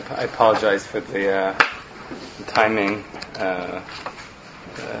I apologize for the timing.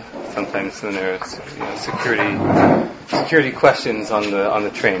 Sometimes when there's security questions on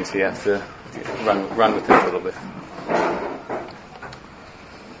the train, so you have to run with it a little bit.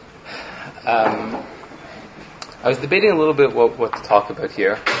 I was debating a little bit what to talk about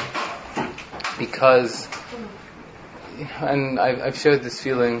here, because, and I've shared this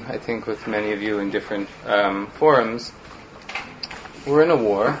feeling, I think, with many of you in different forums. We're in a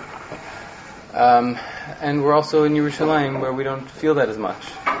war, and we're also in Yerushalayim, where we don't feel that as much.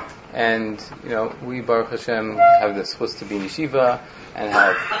 And we, Baruch Hashem, have the supposed to be in yeshiva and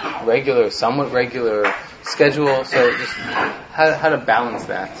have somewhat regular schedule. So just how to balance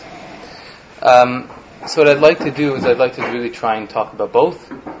that. So what I'd like to do is I'd like to really try and talk about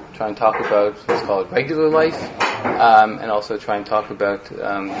both. Try and talk about what's called regular life, and also try and talk about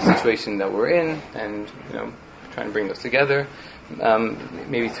the situation that we're in, and try and bring those together,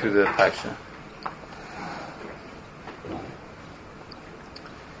 maybe through the parsha.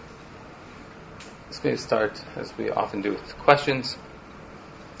 Let's maybe start, as we often do, with questions.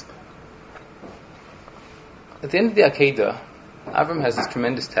 At the end of the Akedah, Avram has this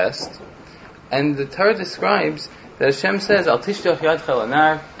tremendous test, and the Torah describes that Hashem says, "Al tishtach yadcha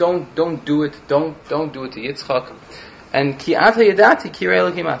lanar," don't do it, don't do it to Yitzchak, and ki ata yadati kirei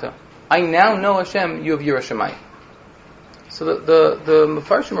elokim ata. I now know, Hashem, you have Yirah Shamayim. So the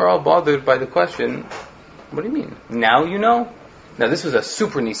Mefarshim are all bothered by the question, what do you mean? Now you know? Now this was a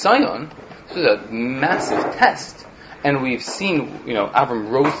super nisayon. This was a massive test, and we've seen, Avram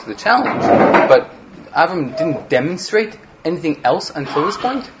rose to the challenge, but Avram didn't demonstrate anything else until this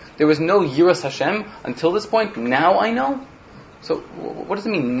point. There was no Yiras Hashem until this point. Now I know. So what does it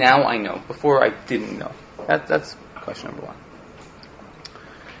mean? Now I know. Before I didn't know. That's question number one.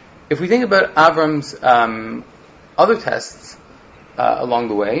 If we think about Avram's other tests along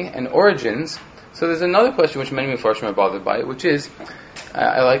the way and origins, so there's another question which many Mefarshim are bothered by, which is,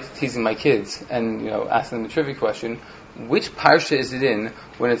 I like teasing my kids and asking them the trivia question: which parsha is it in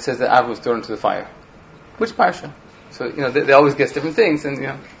when it says that Avram was thrown into the fire? Which parsha? So they always guess different things, and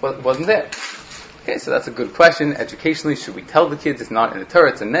wasn't there. Okay, so that's a good question. Educationally, should we tell the kids it's not in the Torah,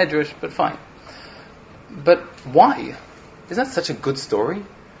 it's a medrash? But fine. But why? Isn't that such a good story?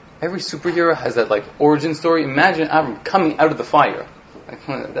 Every superhero has that origin story. Imagine Avram coming out of the fire.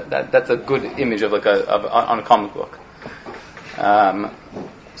 That's a good image of on a comic book.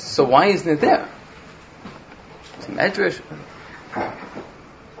 So why isn't it there? It's a medrash.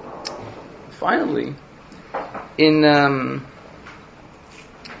 Finally, in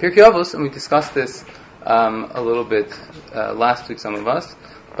Pirkei Avos, and we discussed this a little bit last week, some of us,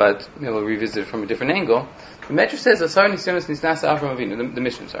 but we'll revisit it from a different angle. The Medrash says, "Asar nisyonos nisnasa Avram Avinu." The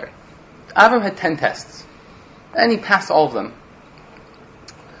Mishnah, sorry. Avram had 10 tests, and he passed all of them.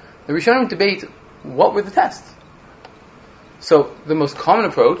 The Rishonim debate what were the tests. So the most common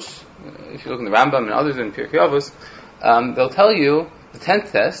approach, if you look in the Rambam and others in Pirkei Avos, they'll tell you the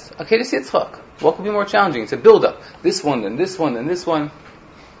 10th test, Akedas Yitzchak. What could be more challenging? It's a build-up. This one, then this one, then this one.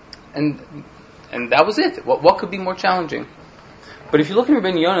 And that was it. What could be more challenging? But if you look in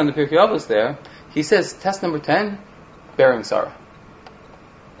Rabbi Yonah in the Pirkei Avos there, he says, test number 10, bearing Sarah.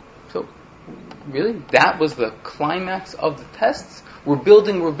 So, really? That was the climax of the tests? We're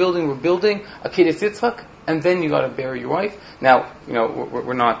building, Akedas Yitzchak, and then you got to bury your wife. Now,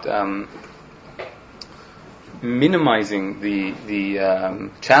 we're not minimizing the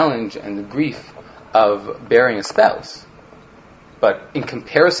challenge and the grief of burying a spouse, but in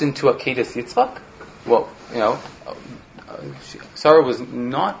comparison to Akedas Yitzchak, well, Sarah was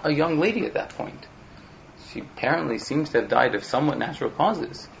not a young lady at that point. She apparently seems to have died of somewhat natural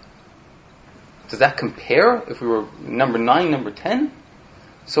causes. Does that compare if we were number 9, number 10?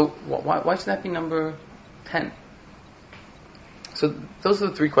 So why should that be number 10? So those are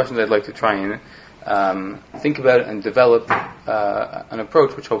the 3 questions I'd like to try and think about and develop an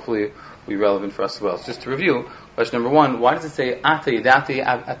approach which hopefully will be relevant for us as well. So just to review, question number 1, why does it say Ata Yadati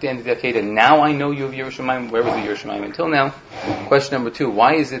at the end of the Akedah? Now I know you have Yirah Shamayim. Where was the Yirah Shamayim until now? Question number 2,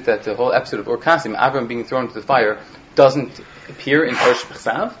 why is it that the whole episode of Or Kasim, Avram being thrown into the fire, doesn't appear in Parshas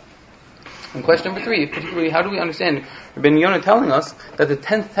Chsav? And question number 3, particularly, how do we understand Rabbi Yonah telling us that the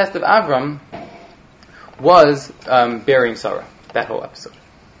 10th test of Avram was burying Sarah, that whole episode?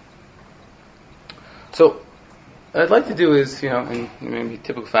 So, what I'd like to do is, in maybe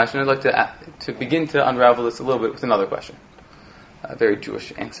typical fashion, I'd like to begin to unravel this a little bit with another question. A very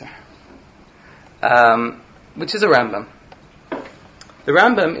Jewish answer. Which is a Rambam. The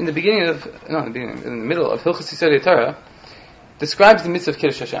Rambam, in the middle of Hilchos Yisodei Torah, describes the mitzvah of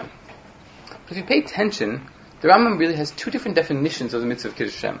Kiddush Hashem. But if you pay attention The Rambam really has two different definitions of the mitzvah of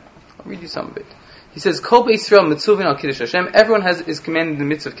Kiddush Hashem. I'll read you some of it. He says, Kol B'Yisrael Yisrael mitzuvin al Kiddush Hashem. Everyone is commanded the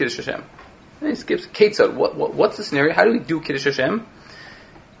mitzvah of Kiddush Hashem. And he skips Ketzad. What's the scenario? How do we do Kiddush Hashem?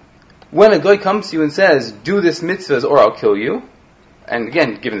 When a guy comes to you and says, do this mitzvah or I'll kill you, and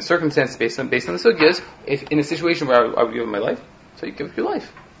again, given the circumstances based on the sugyas, if in a situation where I would give up my life, so you give up your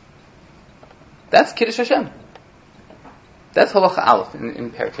life. That's Kiddush Hashem. That's halacha aleph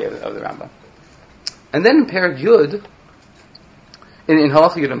in Perek of the Rambam. And then in Perek Yud, in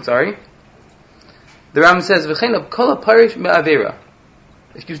halacha Yud, the Rambam says, "V'chein kol ha'parish me'avera."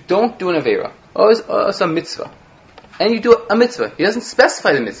 If you don't do an avera, it's a mitzvah, and you do a mitzvah, he doesn't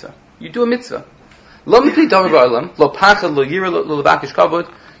specify the mitzvah. You do a mitzvah. Lo mipli davar ba'olam, lo pachad, lo yira, lo levakish kavod.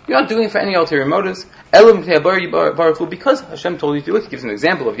 You're not doing it for any ulterior motives. Elo mipli habari baruch hu, because Hashem told you to do it. He gives an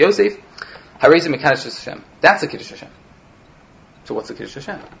example of Yosef. Harezim mekadosh Hashem. That's a Kiddush Hashem. So what's a Kiddush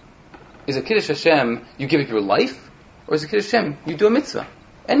Hashem? Is a Kiddush Hashem you give up your life, or is a Kiddush Hashem you do a mitzvah,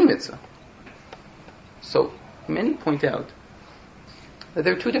 any mitzvah? So many point out that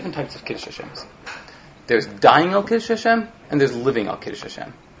there are two different types of Kiddush Hashems. There's dying al Kiddush Hashem, and there's living al Kiddush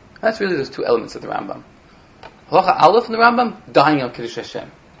Hashem. That's really those two elements of the Rambam. Halacha Aleph in the Rambam, dying al Kiddush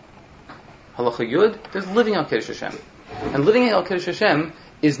Hashem. Halacha Yud, there's living al Kiddush Hashem. And living al Kiddush Hashem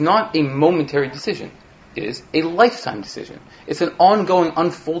is not a momentary decision. It is a lifetime decision. It's an ongoing,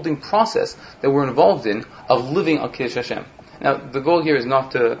 unfolding process that we're involved in of living al Kiddush Hashem. Now, the goal here is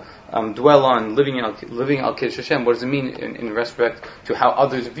not to dwell on living al Kiddush Hashem. What does it mean in respect to how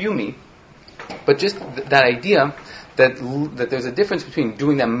others view me? But just that idea that there's a difference between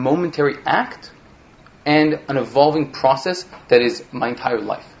doing that momentary act and an evolving process that is my entire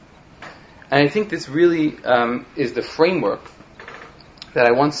life. And I think this really is the framework that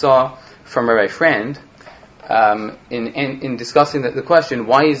I once saw from Rabbi Friend in discussing the question,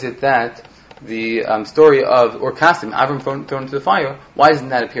 why is it that the story of Kasdim, Avram thrown into the fire, why doesn't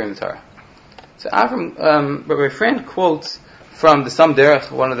that appear in the Torah? So Rabbi Friend quotes from the Sam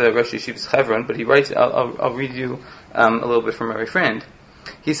Derech, one of the Rosh Yeshivas Chevron, but he writes, I'll read you a little bit from Rabbi Friend.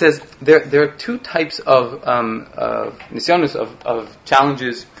 He says there are two types of nisyonos, of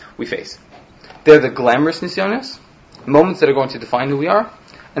challenges we face. They're the glamorous nisyonos, moments that are going to define who we are,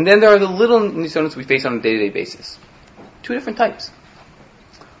 and then there are the little nisyonos we face on a day-to-day basis. Two different types.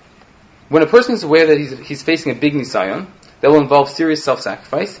 When a person is aware that he's facing a big nisayon that will involve serious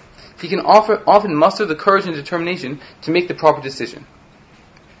self-sacrifice, he can often muster the courage and determination to make the proper decision.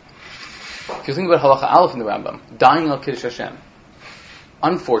 If you think about halacha aleph in the Rambam, dying al Kiddush Hashem,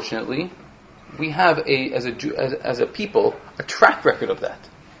 unfortunately, we have as a people a track record of that,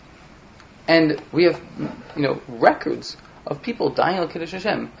 and we have records of people dying al Kiddush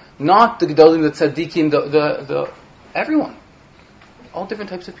Hashem, not the gedolim, the tzaddikim, the everyone, all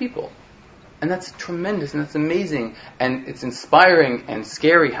different types of people. And that's tremendous, and that's amazing, and it's inspiring and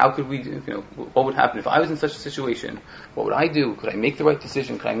scary. How could we do, what would happen if I was in such a situation? What would I do? Could I make the right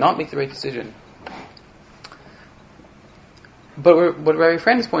decision? Could I not make the right decision? But what Rabbi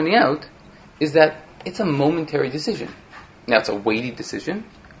Friend is pointing out is that it's a momentary decision. Now, it's a weighty decision.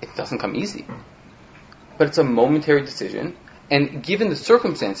 It doesn't come easy. But it's a momentary decision, and given the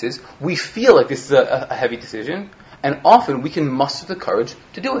circumstances, we feel like this is a heavy decision, and often we can muster the courage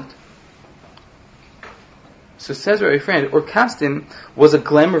to do it. So says Rabbi Friend, Kasdim was a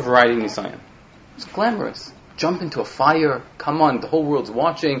glamour variety nisayon. It was glamorous. Jump into a fire, come on, the whole world's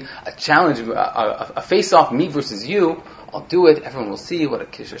watching, a challenge, a face-off, me versus you, I'll do it, everyone will see, what a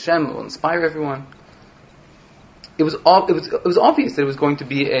Kiddush Hashem, it will inspire everyone. It was obvious that it was going to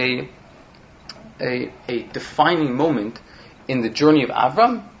be a defining moment in the journey of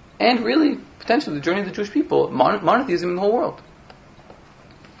Avram, and really, potentially, the journey of the Jewish people, monotheism in the whole world.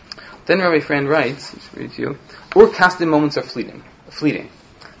 Then Rabbi Friend writes, I'll read to you, Kasdim moments are fleeting.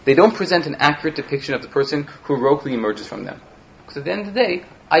 They don't present an accurate depiction of the person who heroically emerges from them. Because at the end of the day,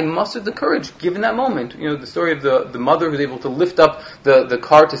 I mustered the courage, given that moment. The story of the mother who's able to lift up the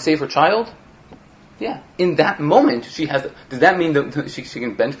car to save her child. Yeah, in that moment, does that mean that she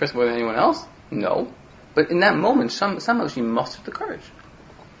can bench press more than anyone else? No. But in that moment, somehow she mustered the courage.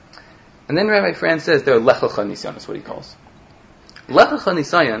 And then Rabbi Friend says there are lech lecha nisyon, that's what he calls. Lech lecha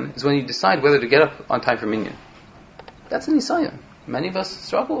nisayon is when you decide whether to get up on time for minyan. That's a nisayon. Many of us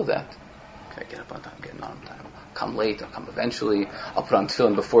struggle with that. Can I get up on time? Get not on time. I'll come late. I'll come eventually. I'll put on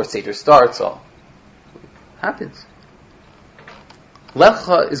tefillin before Seder starts. Happens. Lech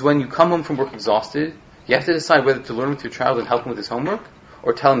lecha is when you come home from work exhausted. You have to decide whether to learn with your child and help him with his homework,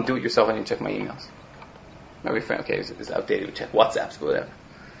 or tell him do it yourself. I need to check my emails. Maybe friend, okay, it's outdated. We check WhatsApps, whatever.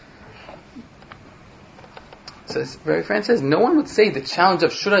 So Rabbi Fran says, no one would say the challenge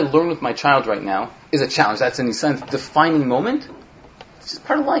of should I learn with my child right now is a challenge. That's in a sense defining moment. It's just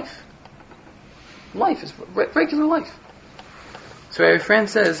part of life. Life is regular life. So Rabbi Fran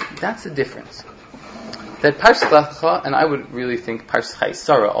says that's the difference. That Parshas Lech Lecha, and I would really think Parshas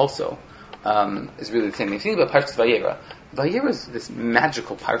Chayesara also is really the same thing. If you think about Parshas Vayera, Vayera is this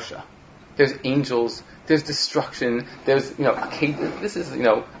magical parsha. There's angels, there's destruction, there's this is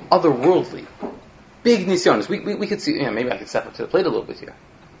otherworldly, big nisyonos. We could see maybe I could step up to the plate a little bit here.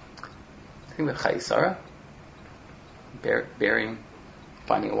 Think about Chayesara, bearing,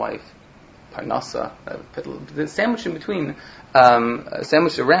 finding a wife, parnasa, the sandwich in between,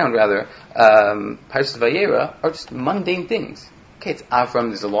 sandwich around rather, Parshas Vayera are just mundane things. Okay, it's Avram,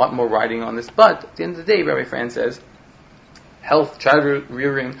 there's a lot more riding on this, but at the end of the day, Rabbi Fran says, health, child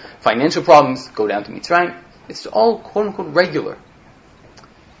rearing, financial problems, go down to Mitzrayim. It's all quote unquote regular.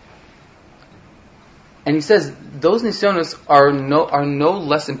 And he says those nisyonos are no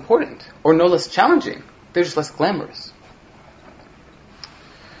less important or no less challenging. They're just less glamorous.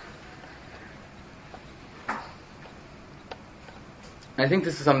 And I think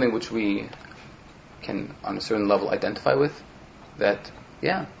this is something which we can, on a certain level, identify with. That,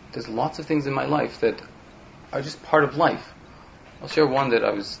 there's lots of things in my life that are just part of life. I'll share one that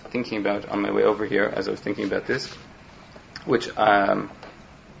I was thinking about on my way over here as I was thinking about this, which I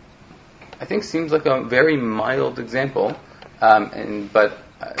think seems like a very mild example, but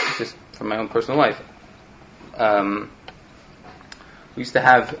just from my own personal life. We used to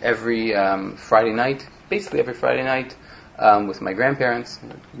have every Friday night, basically every Friday night, with my grandparents,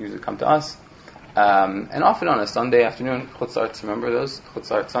 who usually come to us, and often on a Sunday afternoon, Chutzarts, remember those?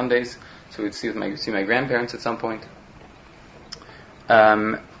 Chutzart Sundays, so we'd see my grandparents at some point.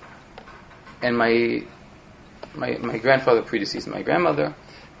 And my grandfather predeceased my grandmother,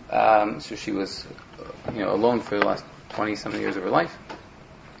 so she was, alone for the last 20-something years of her life.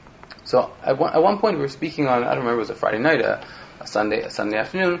 So at one point we were speaking on, I don't remember, it was a Friday night, a Sunday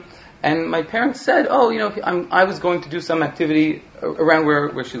afternoon, and my parents said, I was going to do some activity around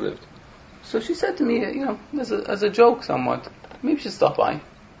where she lived. So she said to me, as a joke somewhat, maybe you should stop by.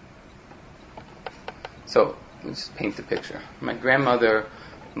 So let's just paint the picture. My grandmother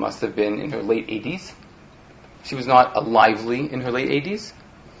must have been in her late 80s. She was not a lively in her late 80s.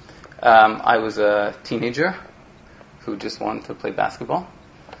 I was a teenager who just wanted to play basketball.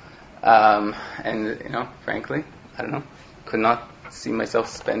 And, frankly, I don't know, could not see myself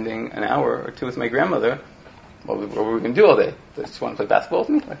spending an hour or two with my grandmother. What were we going to do all day? Did she want to play basketball with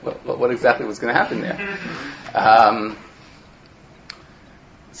me? What exactly was going to happen there?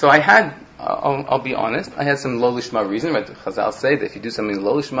 So I had, I'll be honest, I had some lo lishma reason. Right? Chazal say that if you do something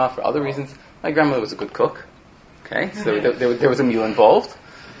lo lishma for other reasons, my grandmother was a good cook. Okay, so there was a meal involved.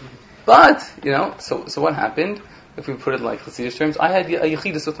 But, so what happened? If we put it like Hasidic terms, I had a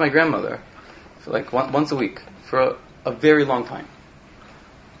yechidus with my grandmother for like once a week for a very long time.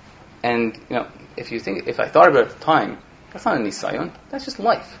 And, if I thought about it at the time, that's not a nisayon, that's just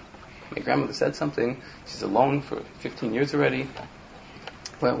life. My grandmother said something, she's alone for 15 years already.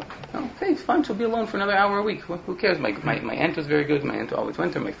 Well, okay, fine, she'll be alone for another hour a week. Who cares? My aunt was very good, my aunt always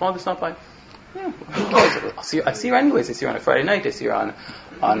went there, my father stopped by. Yeah, who cares? I see her anyways, I see her on a Friday night, I see her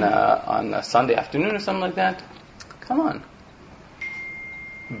on a Sunday afternoon or something like that. Come on.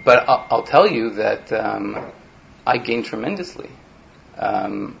 But I'll tell you that I gained tremendously.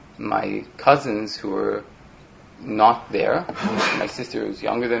 My cousins who were not there, my sister who's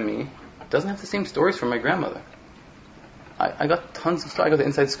younger than me, doesn't have the same stories from my grandmother. I got tons of stories. I got the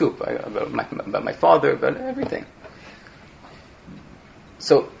inside scoop about my father, about everything.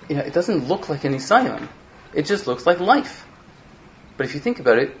 So, it doesn't look like any nisayon. It just looks like life. But if you think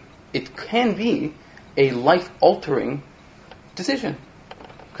about it, it can be a life-altering decision.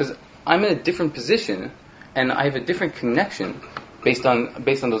 Because I'm in a different position, and I have a different connection based on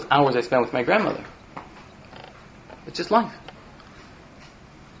those hours I spent with my grandmother. It's just life.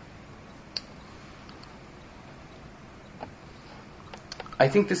 I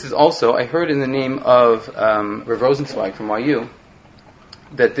think this is also, I heard in the name of Rav Rosenzweig from YU,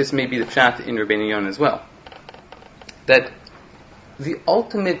 that this may be the pshat in Rabbeinu Yonah as well. That the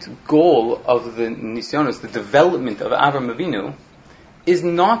ultimate goal of the nisyonos, the development of Avram Avinu, is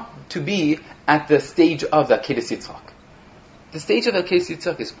not to be at the stage of the Akedas Yitzchak. The stage of Akedas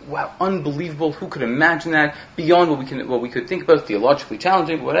Yitzchak is, wow, unbelievable. Who could imagine that? Beyond what we could think about, theologically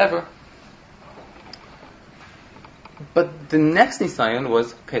challenging, whatever. But the next nisayon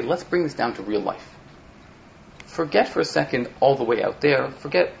was, okay, let's bring this down to real life. Forget for a second all the way out there.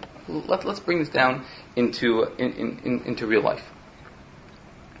 Let's bring this down into real life.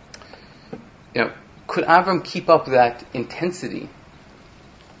 Could Avram keep up that intensity,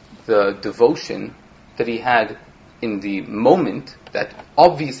 the devotion that he had in the moment, that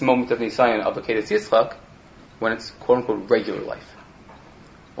obvious moment of Nisayan of Akedas Yitzchak, when it's quote-unquote regular life?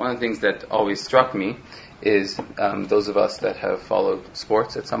 One of the things that always struck me is those of us that have followed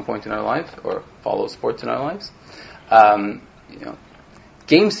sports at some point in our life, or follow sports in our lives.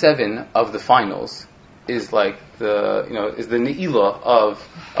 Game 7 of the finals is like is the Ne'ilah of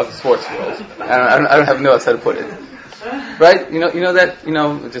the sports world. I don't have no else how to put it. Right?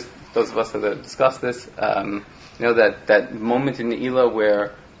 Just those of us that have discussed this, that moment in Ne'ilah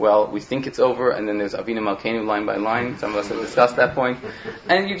where, we think it's over, and then there's Avinu Malkeinu line by line. Some of us have discussed that point,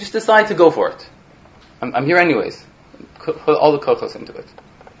 and you just decide to go for it. I'm here anyways. Put all the kochos into it.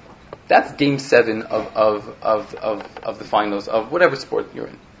 That's game 7 of the finals of whatever sport you're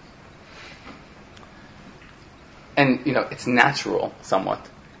in. And it's natural, somewhat,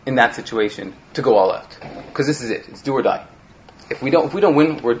 in that situation, to go all out, because this is it. It's do or die. If we don't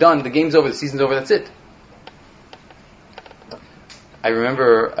win, we're done. The game's over. The season's over. That's it. I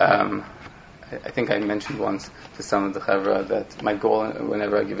remember, I think I mentioned once to some of the Chevra that my goal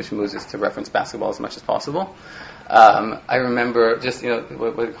whenever I give a Shmuze is to reference basketball as much as possible. I remember just,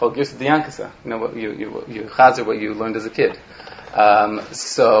 what they call Girsa Diankasa, what you chazer what you learned as a kid.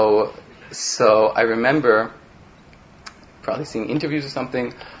 So I remember probably seeing interviews or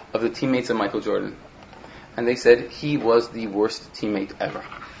something of the teammates of Michael Jordan. And they said he was the worst teammate ever.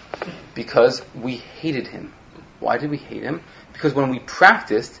 Because we hated him. Why did we hate him? Because when we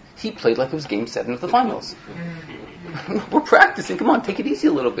practiced, he played like it was game 7 of the finals. We're practicing. Come on, take it easy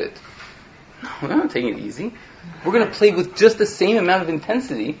a little bit. No, we're not taking it easy. We're going to play with just the same amount of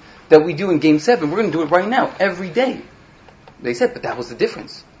intensity that we do in game 7. We're going to do it right now, every day. They said, but that was the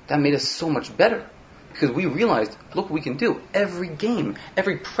difference. That made us so much better. Because we realized, look what we can do. Every game,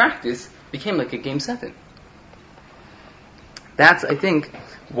 every practice became like a game 7. That's, I think,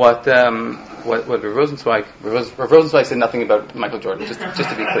 what Rav Rosenzweig said nothing about Michael Jordan, just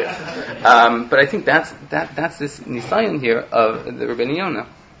to be clear. But I think that's this nisayon here of the Rabbeinu Yonah.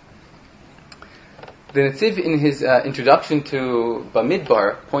 The Netziv in his introduction to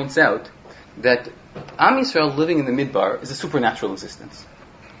Bamidbar points out that Am Yisrael living in the Midbar is a supernatural existence.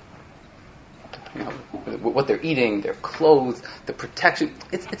 What they're eating, their clothes, the protection,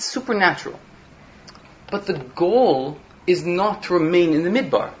 it's supernatural. But the goal is not to remain in the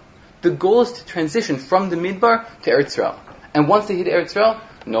Midbar. The goal is to transition from the Midbar to Eretz Yisrael. And once they hit Eretz Yisrael,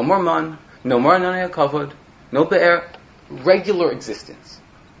 no more man, no more ananei hakavod, no be'er, regular existence.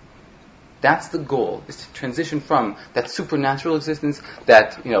 That's the goal, is to transition from that supernatural existence,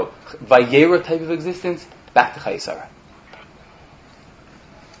 that, Vayera type of existence, back to Chayesara.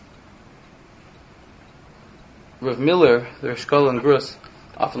 Rav Miller, the Rosh Kollel and Grus,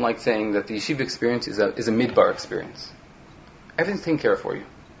 often like saying that the yeshiva experience is a midbar experience. Everything's taken care of for you.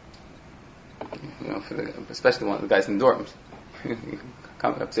 Especially one of the guys in the dorms. You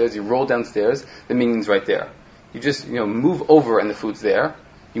come upstairs, you roll downstairs, the minyan's right there. You just, move over and the food's there.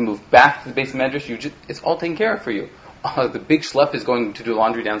 You move back to the base medrash, it's all taken care of for you. The big schlep is going to do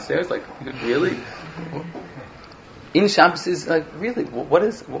laundry downstairs, really? In Shabbos is really, what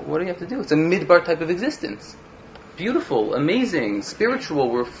do you have to do? It's a midbar type of existence. Beautiful, amazing,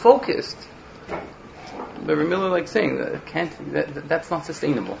 spiritual, we're focused. But Miller saying that that's not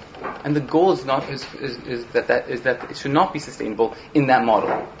sustainable, and the goal is not is that it should not be sustainable in that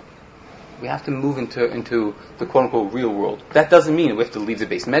model. We have to move into the quote unquote real world. That doesn't mean we have to leave the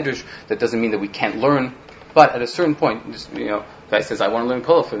base medrash. That doesn't mean that we can't learn. But at a certain point, guy says, "I want to learn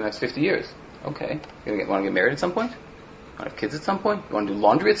Kollel for the next 50 years." Okay, you want to get married at some point? You want to have kids at some point? You want to do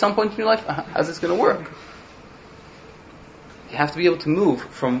laundry at some point in your life? How's this going to work? You have to be able to move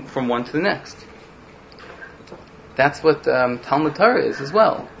from one to the next. That's what Talmud Torah is as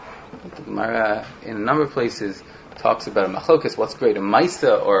well. The Gemara, in a number of places, talks about a machlokas, what's great, a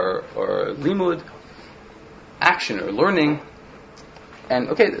maisa or limud, action or learning. And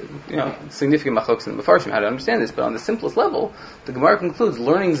significant machlokas in the Mefarshim, how to understand this, but on the simplest level, the Gemara concludes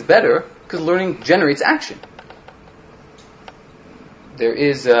learning is better because learning generates action. There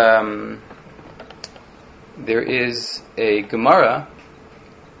is a Gemara,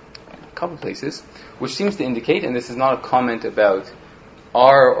 a couple places, which seems to indicate, and this is not a comment about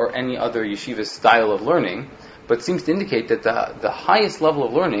our or any other yeshiva's style of learning, but seems to indicate that the highest level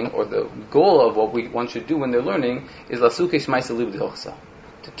of learning, or the goal of what one should do when they're learning, is lasukesh ma'aseh libud hochsa,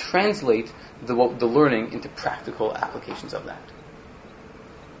 to translate the learning into practical applications of that.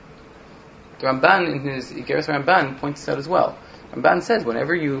 The Ramban, in his Igeres Ramban, points this out as well. Ramban says,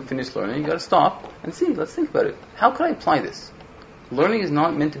 whenever you finish learning, you got to stop and see. Let's think about it. How can I apply this? Learning is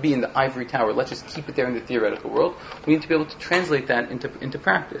not meant to be in the ivory tower. Let's just keep it there in the theoretical world. We need to be able to translate that into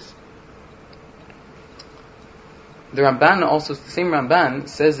practice. The Ramban also, the same Ramban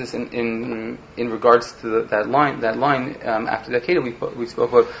says this in regards to that line after the Akedah we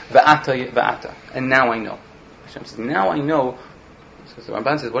spoke about va'ata, and now I know. Hashem says, now I know. So the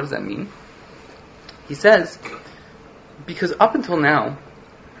Ramban says, what does that mean? He says, because up until now,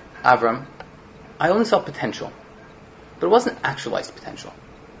 Avram, I only saw potential, but it wasn't actualized potential.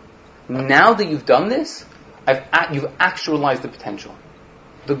 Now that you've done this, you've actualized the potential.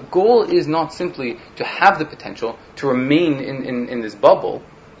 The goal is not simply to have the potential, to remain in this bubble,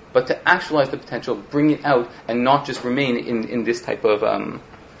 but to actualize the potential, bring it out, and not just remain in this type of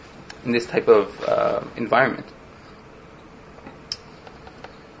environment.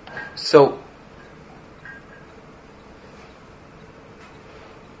 So,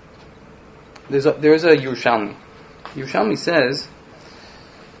 there is a Yerushalmi. Yerushalmi says,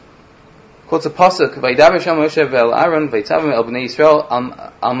 quotes a pasuk, "Vaydaber Hashem Moshe ve'el Aaron vaytzavim el bnei Yisrael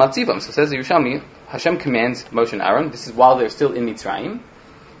al matzivam." So says the Yerushalmi, Hashem commands Moshe and Aaron. This is while they're still in Mitzrayim,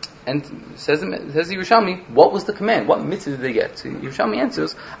 and says the Yerushalmi, what was the command? What mitzvah did they get? So Yerushalmi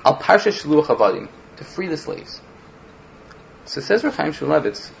answers, "Al parsha shluach havadim," to free the slaves. So says Rav Chaim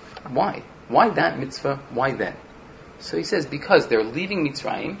Shmulevitz, why? Why that mitzvah? Why then? So he says, because they're leaving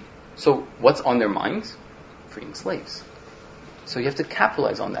Mitzrayim. So what's on their minds? Freeing slaves. So you have to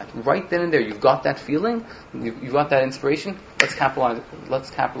capitalize on that. Right then and there, you've got that feeling, you've got that inspiration, let's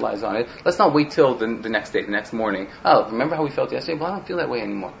capitalize on it. Let's not wait till the next day, the next morning. Oh, remember how we felt yesterday? Well, I don't feel that way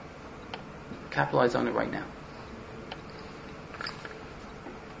anymore. Capitalize on it right now.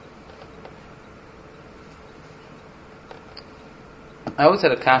 I always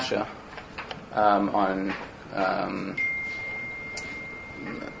had a kasha on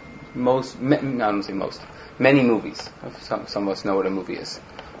many movies. Some of us know what a movie is.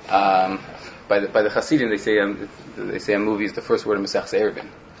 By the Hasidim, they say a movie is the first word of Masechus Eruvin.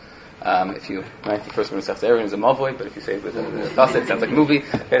 The first word of Masechus Eruvin is a mavoi, but if you say it with a chassid, it sounds like movie.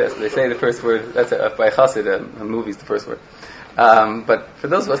 Okay, they say the first word. That's by a chassid, a movie is the first word. But for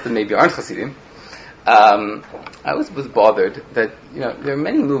those of us that maybe aren't Hasidim, I was bothered that there are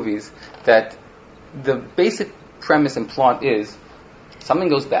many movies that the basic premise and plot is something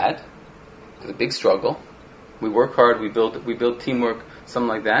goes bad, there's a big struggle, we work hard, we build teamwork, something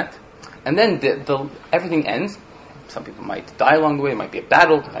like that, and then everything ends. Some people might die along the way, it might be a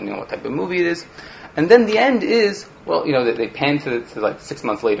battle, depending on what type of movie it is, and then the end is, they pan to like 6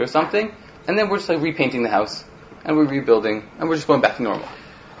 months later or something, and then we're just like repainting the house, and we're rebuilding, and we're just going back to normal.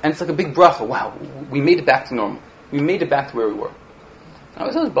 And it's like a big bracha. Wow, we made it back to normal. We made it back to where we were. I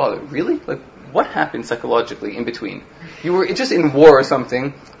was always bothered. Really? Like, what happened psychologically in between? You were just in war or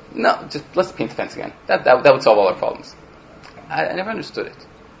something. No, just let's paint the fence again. That would solve all our problems. I never understood it.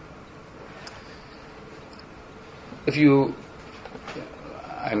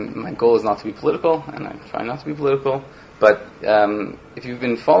 My goal is not to be political, and I try not to be political, but if you've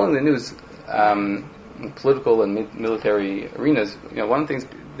been following the news, political and military arenas, one of the things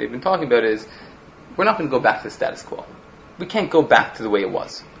they've been talking about is we're not going to go back to the status quo. We can't go back to the way it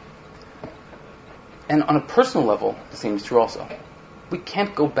was. And on a personal level, the same is true also. We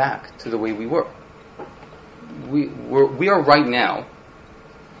can't go back to the way we were. We are right now,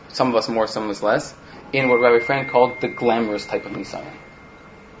 some of us more, some of us less, in what Rabbi Frank called the glamorous type of Nisayon.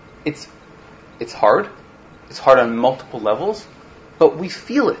 It's hard. It's hard on multiple levels, but we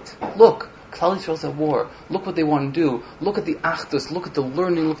feel it. Look, Klal Yisrael's at war. Look what they want to do. Look at the achdus. Look at the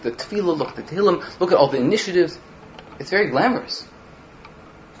learning. Look at the tefillah. Look at the tehillim. Look at all the initiatives. It's very glamorous,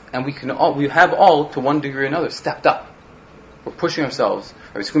 and we have all, to one degree or another, stepped up. We're pushing ourselves.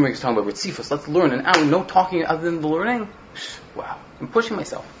 Rabbi Schneider is talking about Ritzifus. Let's learn an hour. No talking other than the learning. Wow, I'm pushing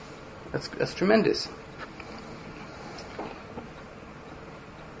myself. That's tremendous.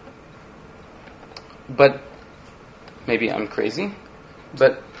 But maybe I'm crazy,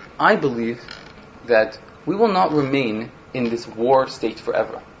 but I believe that we will not remain in this war state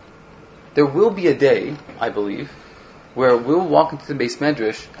forever. There will be a day, I believe, where we'll walk into the Beis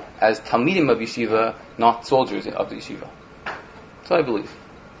Medrash as Talmidim of Yeshiva, not soldiers of the Yeshiva. So I believe.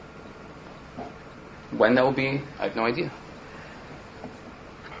 When that will be, I have no idea.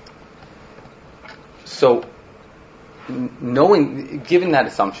 So, given that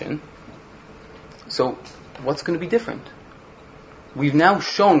assumption, so what's going to be different? We've now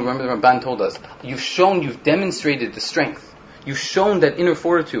shown, remember the Ramban told us, you've demonstrated the strength. You've shown that inner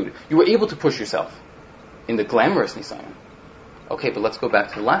fortitude. You were able to push yourself in the glamorous Nisayon. Okay, but let's go back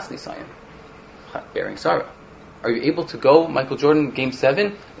to the last Nisayon, bearing sorrow. Are you able to go, Michael Jordan, Game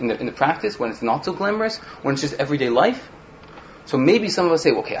 7, in the practice, when it's not so glamorous, when it's just everyday life? So maybe some of us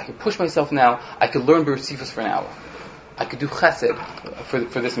say, okay, I can push myself now. I could learn Beresifus for an hour. I could do Chesed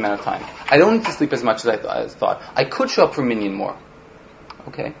for this amount of time. I don't need to sleep as much as I thought. I could show up for Minyan more.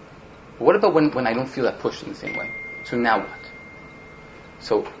 Okay? But what about when I don't feel that push in the same way? So now what?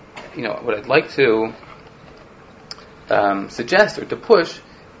 So, what I'd like to suggest or to push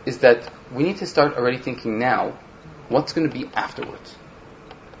is that we need to start already thinking now what's going to be afterwards.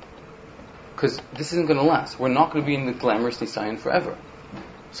 Because this isn't going to last. We're not going to be in the glamorous Nisayan forever.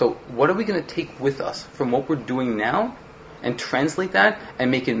 So what are we going to take with us from what we're doing now and translate that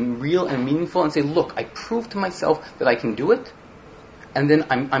and make it real and meaningful and say, look, I proved to myself that I can do it, and then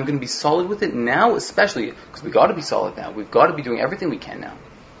I'm going to be solid with it now, especially because we've got to be solid now. We've got to be doing everything we can now.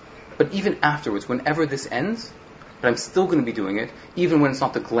 But even afterwards, whenever this ends, but I'm still going to be doing it, even when it's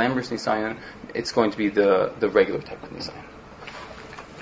not the glamorous Nisayan, it's going to be the regular type of Nisayan.